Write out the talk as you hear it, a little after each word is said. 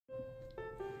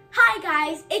Hi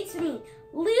guys, it's me,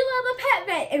 Leila the Pet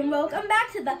Vet, and welcome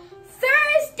back to the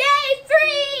Thursday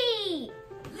Free!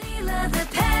 Leila the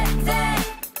Pet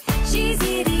Vet, she's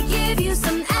here to give you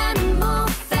some animal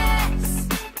facts,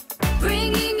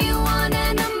 bringing you on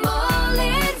animal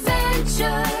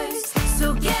adventures.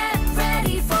 So get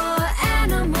ready for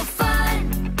animal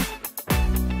fun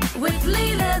with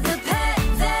Leila the Pet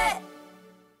Vet.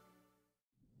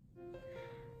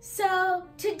 So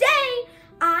today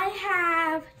I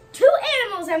have two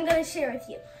animals I'm going to share with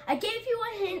you. I gave you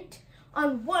a hint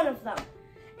on one of them.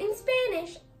 In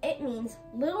Spanish, it means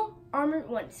little armored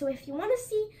one. So if you want to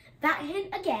see that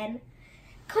hint again,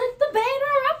 click the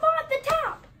banner up at the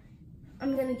top.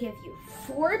 I'm going to give you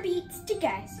 4 beats to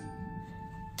guess.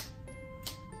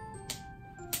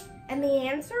 And the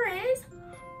answer is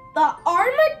the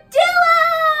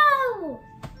armadillo!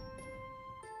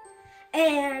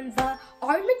 And the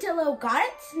armadillo got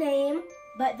its name,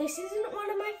 but this isn't one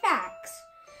of my facts,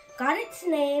 got its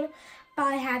name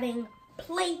by having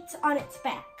plates on its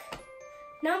back.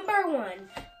 Number 1,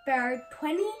 there are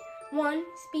 21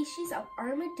 species of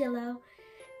armadillo,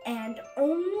 and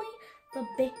only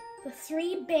the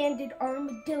 3-banded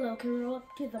armadillo can roll up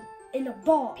in a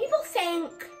ball. People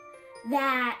think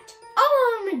that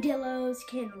all armadillos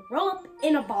can roll up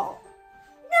in a ball.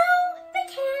 No, they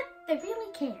can't. They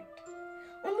really can't.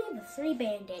 Only the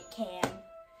 3-banded can.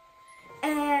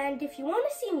 And if you want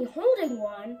to see me holding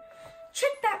one,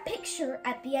 check that picture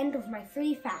at the end of my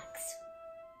 3 facts.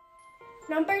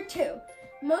 Number 2,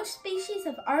 most species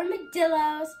of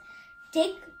armadillos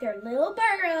dig their little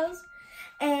burrows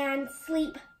and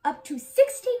sleep up to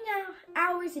 16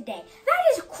 hours a day. That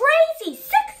is crazy!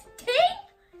 16?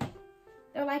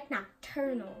 They're like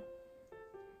nocturnal.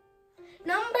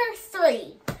 Number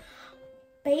 3,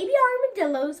 baby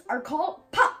armadillos are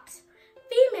called pups.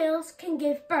 Females can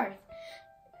give birth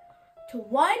to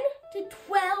 1 to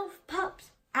 12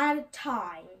 pups at a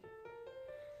time.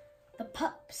 The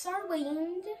pups are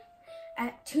weaned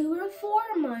at 2 to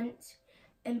 4 months,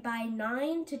 and by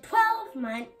 9 to 12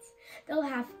 months, they'll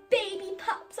have baby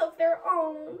pups of their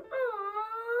own.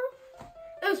 Aww.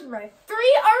 Those were my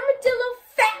 3 armadillo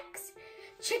facts.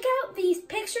 Check out these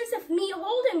pictures of me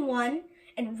holding one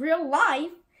in real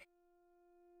life.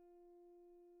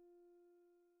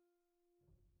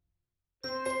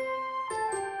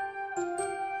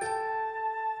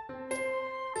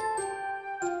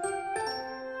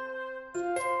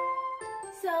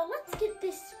 So let's get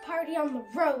this party on the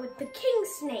road with the king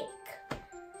snake.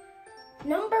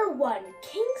 Number 1,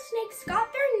 king snakes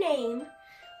got their name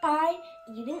by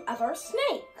eating other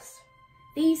snakes.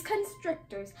 These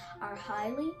constrictors are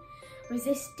highly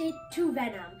resistant to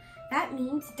venom. That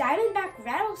means diamondback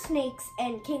rattlesnakes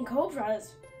and king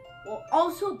cobras will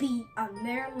also be on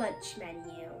their lunch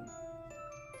menu.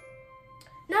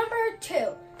 Number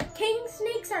 2, king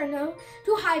snakes are known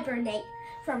to hibernate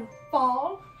from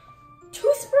fall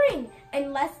to spring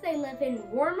unless they live in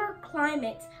warmer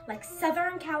climates like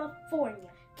Southern California.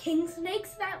 King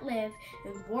snakes that live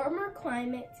in warmer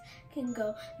climates can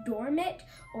go dormant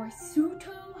or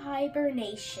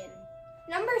pseudo-hibernation.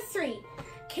 Number 3,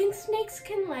 king snakes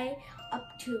can lay up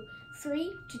to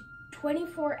 3 to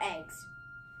 24 eggs.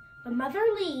 The mother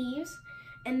leaves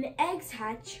and the eggs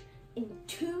hatch in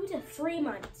 2 to 3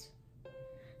 months.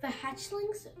 The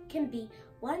hatchlings can be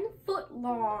 1 foot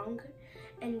long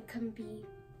and can be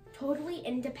totally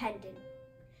independent.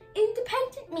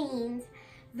 Independent means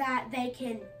that they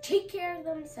can take care of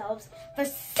themselves the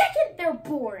second they're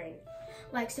born.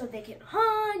 Like, so they can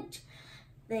hunt,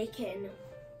 they can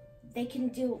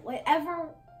do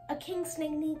whatever a king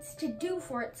snake needs to do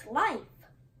for its life.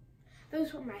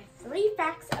 Those were my 3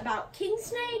 facts about king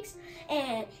snakes,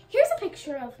 and here's a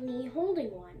picture of me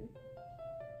holding one.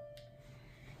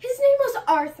 His name was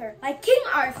Arthur, like King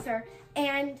Arthur,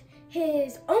 and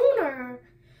his owner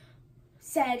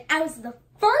said I was the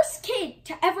first kid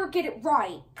to ever get it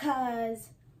right, because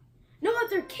no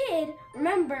other kid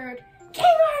remembered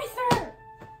King Arthur.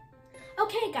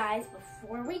 Okay guys,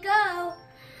 before we go,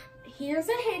 here's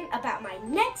a hint about my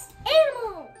next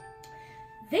animal.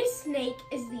 This snake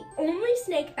is the only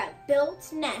snake that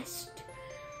builds nest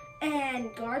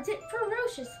and guards it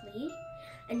ferociously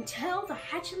until the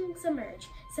hatchlings emerge.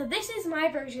 So this is my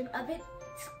version of it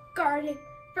guarding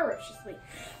ferociously.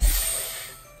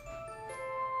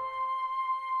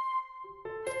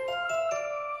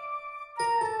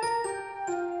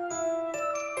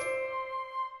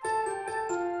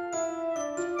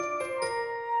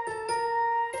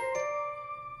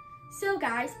 So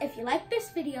guys, if you like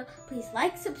this video, please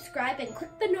like, subscribe, and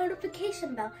click the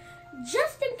notification bell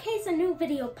just in case a new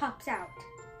video pops out.